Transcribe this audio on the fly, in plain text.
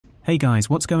Hey guys,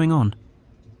 what's going on?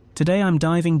 Today I'm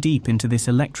diving deep into this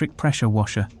electric pressure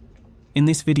washer. In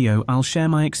this video, I'll share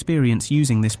my experience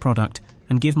using this product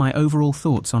and give my overall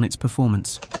thoughts on its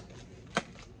performance.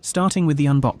 Starting with the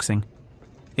unboxing.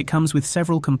 It comes with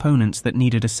several components that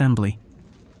needed assembly.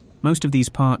 Most of these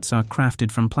parts are crafted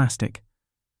from plastic.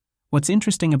 What's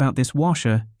interesting about this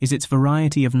washer is its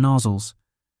variety of nozzles.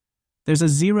 There's a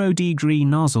 0-degree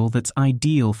nozzle that's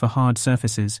ideal for hard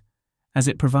surfaces, as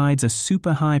it provides a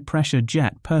super high pressure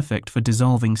jet perfect for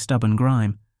dissolving stubborn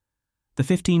grime. The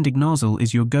 15-dig nozzle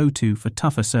is your go-to for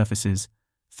tougher surfaces,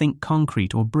 think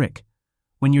concrete or brick.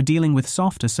 When you're dealing with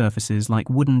softer surfaces like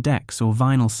wooden decks or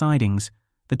vinyl sidings,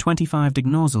 the 25-dig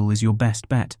nozzle is your best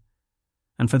bet.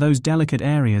 And for those delicate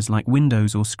areas like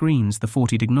windows or screens, the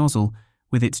 40-dig nozzle,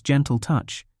 with its gentle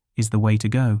touch, is the way to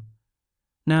go.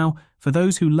 Now, for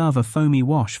those who love a foamy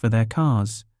wash for their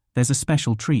cars, there's a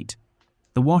special treat.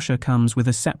 The washer comes with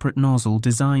a separate nozzle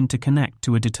designed to connect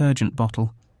to a detergent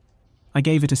bottle. I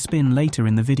gave it a spin later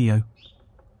in the video.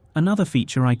 Another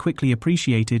feature I quickly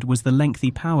appreciated was the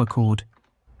lengthy power cord.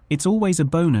 It's always a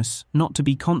bonus not to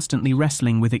be constantly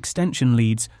wrestling with extension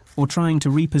leads or trying to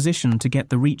reposition to get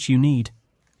the reach you need.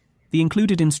 The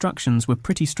included instructions were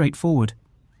pretty straightforward.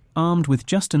 Armed with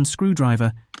just a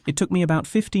screwdriver, it took me about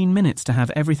 15 minutes to have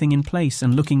everything in place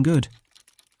and looking good.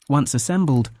 Once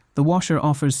assembled, the washer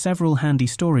offers several handy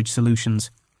storage solutions.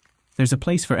 There's a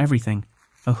place for everything: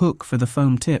 a hook for the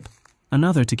foam tip,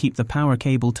 another to keep the power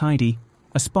cable tidy,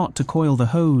 a spot to coil the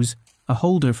hose, a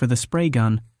holder for the spray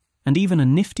gun, and even a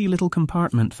nifty little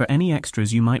compartment for any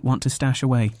extras you might want to stash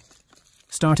away.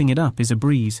 Starting it up is a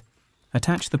breeze.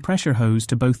 Attach the pressure hose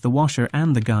to both the washer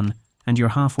and the gun, and you're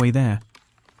halfway there.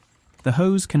 The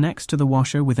hose connects to the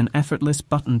washer with an effortless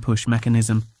button push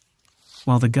mechanism,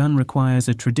 while the gun requires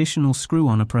a traditional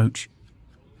screw-on approach.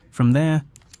 From there,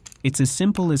 it's as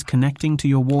simple as connecting to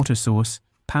your water source,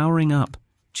 powering up,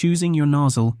 choosing your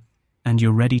nozzle, and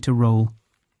you're ready to roll.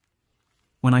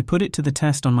 When I put it to the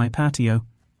test on my patio,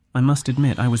 I must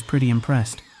admit I was pretty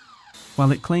impressed.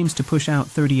 While it claims to push out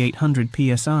 3,800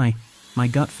 psi, my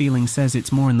gut feeling says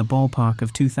it's more in the ballpark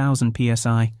of 2,000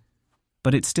 psi,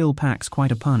 but it still packs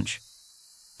quite a punch.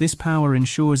 This power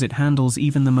ensures it handles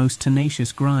even the most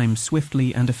tenacious grime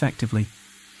swiftly and effectively.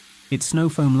 Its snow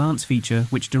foam lance feature,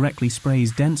 which directly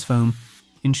sprays dense foam,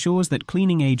 ensures that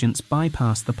cleaning agents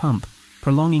bypass the pump,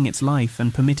 prolonging its life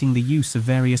and permitting the use of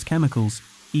various chemicals,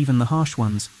 even the harsh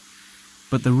ones.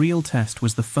 But the real test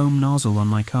was the foam nozzle on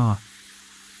my car.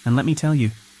 And let me tell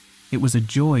you, it was a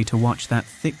joy to watch that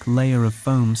thick layer of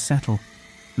foam settle,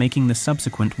 making the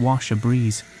subsequent wash a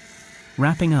breeze.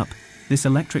 Wrapping up, this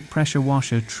electric pressure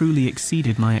washer truly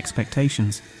exceeded my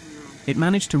expectations. It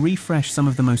managed to refresh some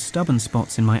of the most stubborn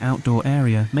spots in my outdoor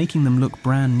area, making them look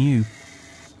brand new.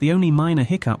 The only minor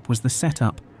hiccup was the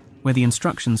setup, where the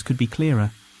instructions could be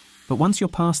clearer. But once you're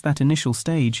past that initial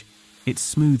stage, it's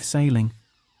smooth sailing.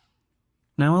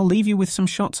 Now I'll leave you with some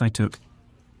shots I took.